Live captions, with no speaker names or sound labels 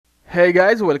Hey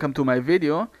guys, welcome to my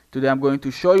video. Today I'm going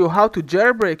to show you how to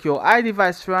jailbreak your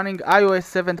iDevice running iOS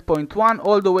 7.1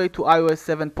 all the way to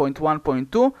iOS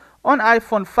 7.1.2 on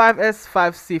iPhone 5s,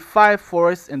 5c, 5,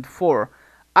 4s and 4,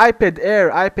 iPad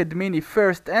Air, iPad mini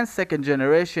first and second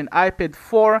generation, iPad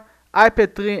 4,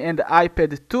 iPad 3 and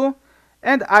iPad 2,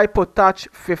 and iPod Touch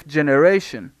 5th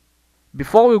generation.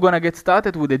 Before we're gonna get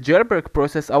started with the jailbreak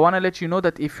process, I wanna let you know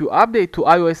that if you update to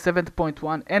iOS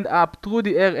 7.1 and up through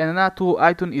the air and not through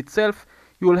iTunes itself,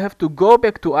 you will have to go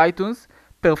back to iTunes,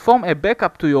 perform a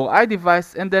backup to your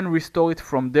iDevice and then restore it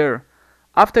from there.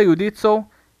 After you did so,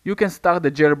 you can start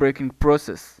the jailbreaking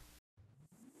process.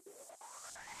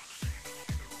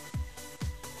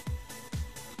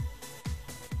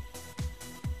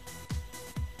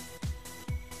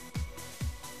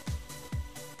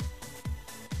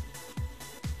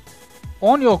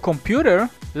 On your computer,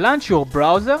 launch your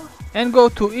browser and go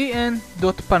to en.pangu.io.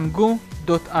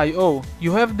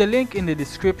 You have the link in the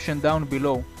description down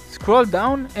below. Scroll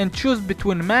down and choose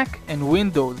between Mac and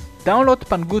Windows. Download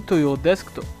Pangu to your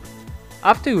desktop.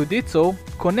 After you did so,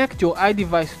 connect your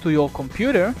iDevice to your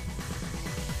computer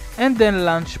and then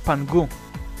launch Pangu.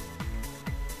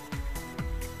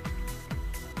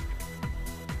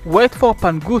 Wait for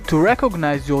Pangu to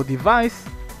recognize your device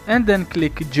and then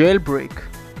click Jailbreak.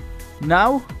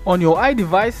 Now, on your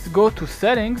iDevice, go to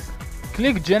Settings,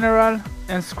 click General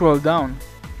and scroll down.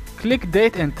 Click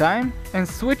Date and Time and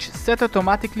switch Set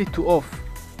Automatically to Off.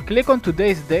 Click on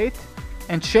today's date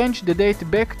and change the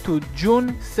date back to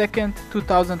June 2nd,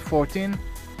 2014,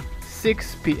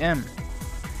 6 p.m.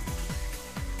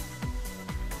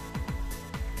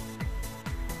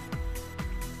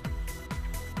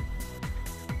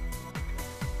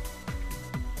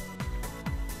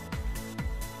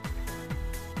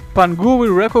 Pangu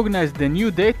will recognize the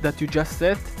new date that you just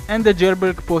set and the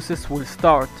jailbreak process will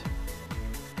start.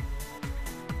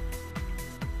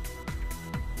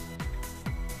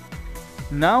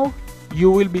 Now,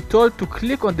 you will be told to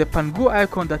click on the Pangu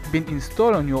icon that's been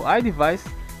installed on your iDevice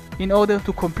in order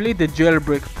to complete the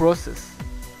jailbreak process.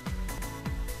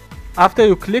 After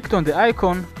you clicked on the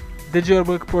icon, the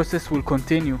jailbreak process will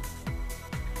continue.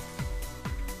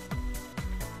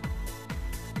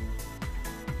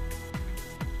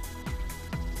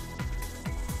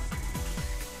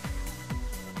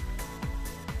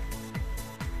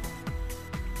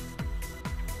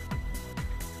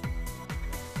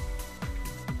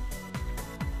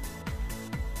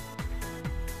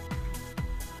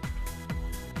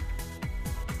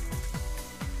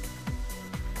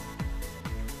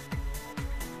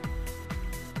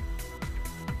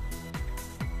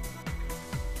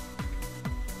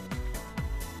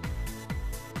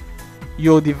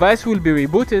 Your device will be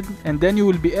rebooted and then you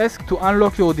will be asked to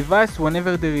unlock your device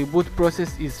whenever the reboot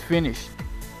process is finished.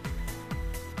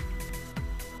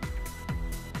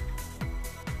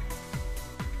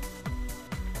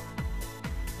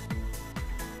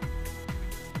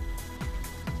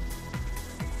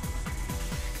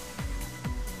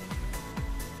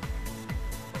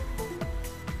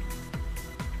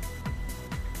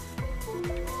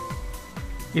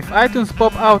 If iTunes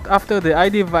pop out after the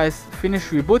iDevice finish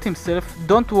reboot himself,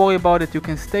 don't worry about it, you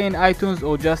can stay in iTunes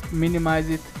or just minimize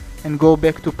it and go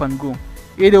back to Pangu.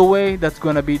 Either way, that's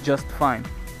gonna be just fine.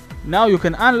 Now you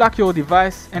can unlock your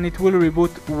device and it will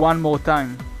reboot one more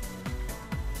time.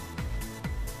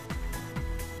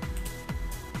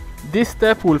 This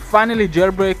step will finally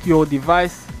jailbreak your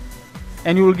device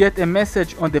and you will get a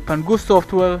message on the Pangu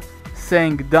software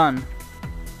saying done.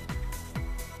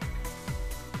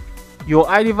 Your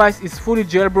iDevice is fully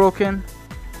jailbroken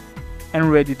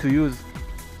and ready to use.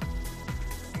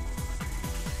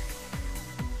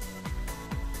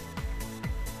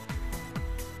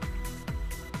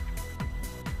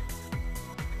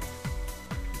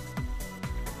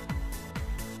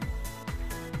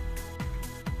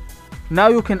 Now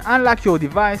you can unlock your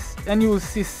device and you will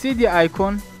see Cydia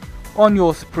icon on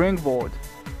your springboard.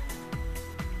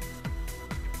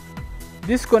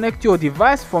 Disconnect your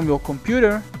device from your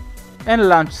computer and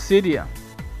launch Cydia.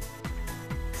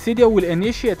 Cydia will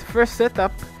initiate first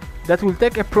setup that will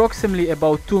take approximately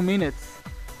about 2 minutes.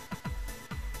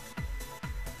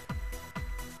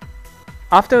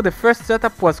 After the first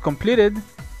setup was completed,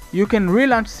 you can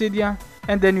relaunch Cydia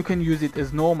and then you can use it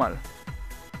as normal.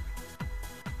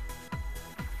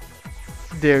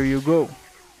 There you go.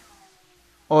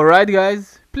 Alright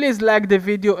guys, please like the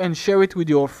video and share it with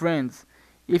your friends.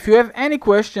 If you have any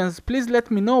questions, please let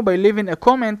me know by leaving a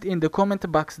comment in the comment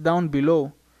box down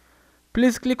below.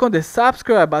 Please click on the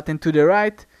subscribe button to the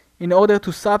right in order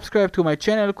to subscribe to my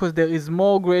channel because there is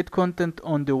more great content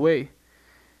on the way.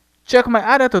 Check my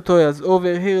other tutorials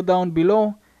over here down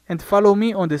below and follow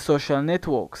me on the social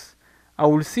networks. I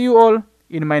will see you all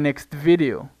in my next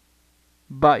video.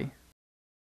 Bye.